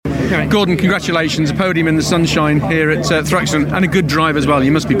Gordon, congratulations, a podium in the sunshine here at Thruxton, and a good drive as well.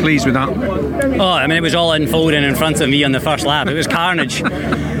 You must be pleased with that. Oh, I mean, it was all unfolding in front of me on the first lap. It was carnage.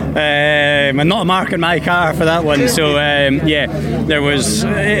 And not a mark in my car for that one, so there was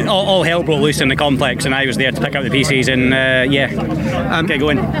all hell broke loose in the complex, and I was there to pick up the pieces and get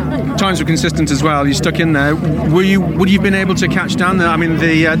going. Times were consistent as well. You stuck in there. Would you have been able to catch down there? I mean,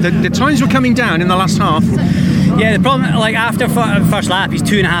 the times were coming down in the last half. Yeah, the problem, like after first lap, he's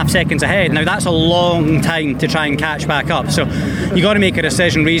 2.5 seconds ahead. Now that's a long time to try and catch back up. So you got to make a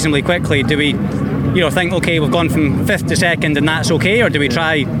decision reasonably quickly. Do we, think, okay, we've gone from 5th to 2nd and that's okay, or do we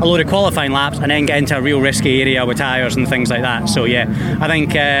try a load of qualifying laps and then get into a real risky area with tyres and things like that? So yeah, I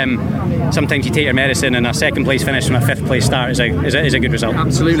think sometimes you take your medicine, and a 2nd place finish from a 5th place start is a good result.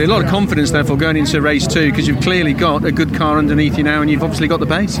 Absolutely, a lot of confidence therefore going into race 2, because you've clearly got a good car underneath you now, and you've obviously got the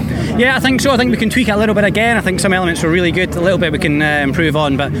pace. Yeah, I think so. I think we can tweak it a little bit again. I think some elements were really good, a little bit we can improve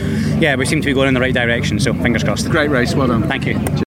on, but yeah, we seem to be going in the right direction, so fingers crossed. Great race, well done. Thank you.